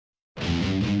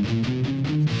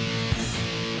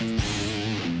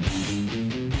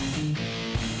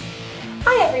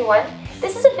everyone.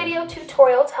 This is a video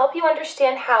tutorial to help you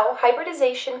understand how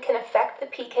hybridization can affect the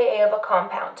pKa of a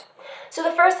compound. So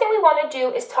the first thing we want to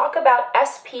do is talk about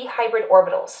sp hybrid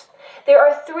orbitals. There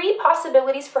are three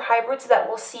possibilities for hybrids that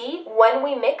we'll see when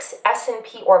we mix s and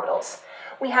p orbitals.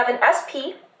 We have an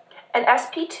sp, an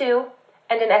sp2,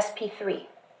 and an sp3.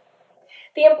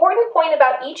 The important point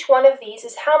about each one of these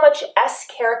is how much s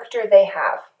character they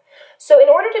have. So in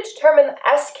order to determine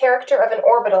the s character of an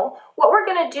orbital, what we're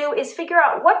going to do is figure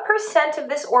out what percent of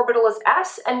this orbital is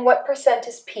s and what percent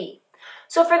is p.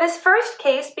 So for this first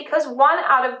case, because one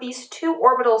out of these two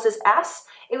orbitals is s,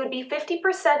 it would be 50%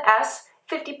 s,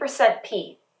 50%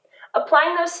 p.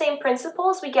 Applying those same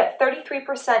principles, we get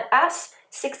 33% s,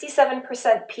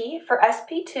 67% p for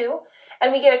sp2,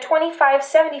 and we get a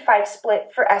 25-75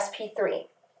 split for sp3.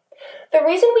 The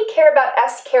reason we care about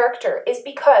s character is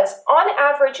because, on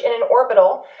average in an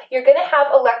orbital, you're going to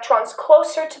have electrons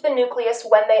closer to the nucleus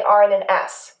when they are in an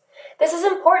s. This is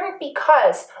important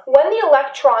because when the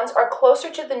electrons are closer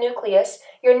to the nucleus,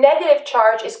 your negative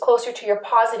charge is closer to your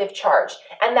positive charge,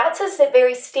 and that's a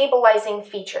very stabilizing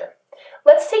feature.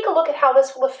 Let's take a look at how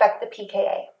this will affect the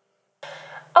pKa.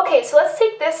 Okay, so let's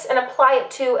take this and apply it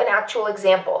to an actual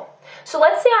example. So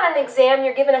let's say on an exam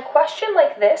you're given a question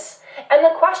like this, and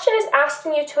the question is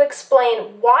asking you to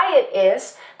explain why it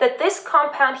is that this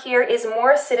compound here is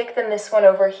more acidic than this one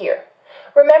over here.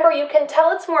 Remember, you can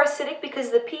tell it's more acidic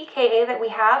because the pKa that we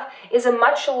have is a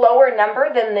much lower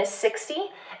number than this 60,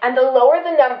 and the lower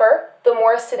the number, the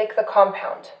more acidic the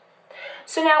compound.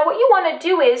 So now what you want to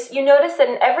do is, you notice that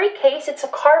in every case it's a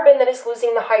carbon that is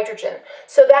losing the hydrogen.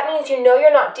 So that means you know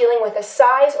you're not dealing with a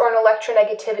size or an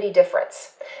electronegativity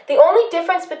difference. The only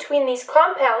difference between these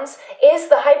compounds is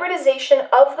the hybridization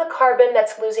of the carbon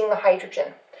that's losing the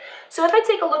hydrogen. So if I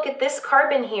take a look at this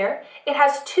carbon here, it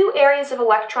has two areas of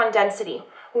electron density.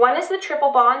 One is the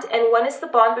triple bond and one is the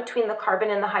bond between the carbon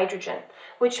and the hydrogen,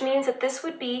 which means that this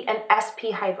would be an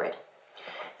sp hybrid.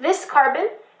 This carbon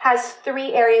has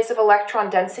three areas of electron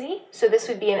density, so this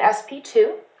would be an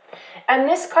sp2. And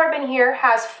this carbon here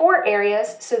has four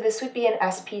areas, so this would be an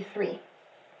sp3.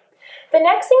 The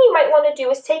next thing you might want to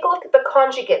do is take a look at the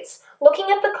conjugates.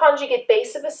 Looking at the conjugate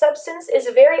base of a substance is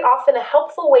very often a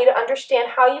helpful way to understand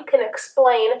how you can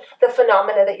explain the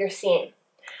phenomena that you're seeing.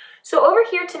 So over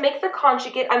here, to make the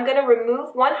conjugate, I'm going to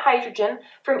remove one hydrogen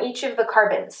from each of the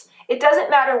carbons. It doesn't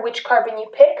matter which carbon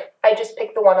you pick, I just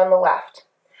pick the one on the left.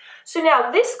 So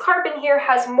now this carbon here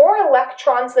has more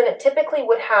electrons than it typically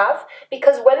would have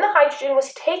because when the hydrogen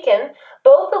was taken,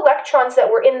 both electrons that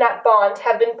were in that bond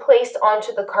have been placed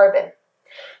onto the carbon.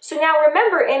 So now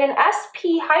remember, in an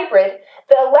sp hybrid,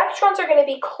 the electrons are going to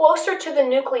be closer to the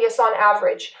nucleus on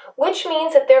average, which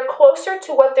means that they're closer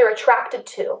to what they're attracted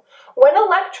to. When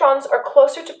electrons are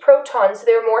closer to protons,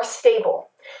 they're more stable.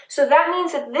 So that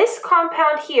means that this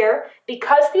compound here,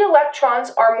 because the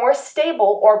electrons are more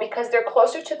stable or because they're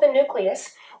closer to the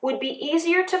nucleus, would be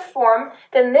easier to form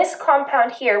than this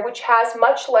compound here, which has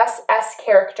much less s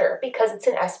character because it's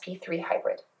an sp3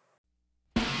 hybrid.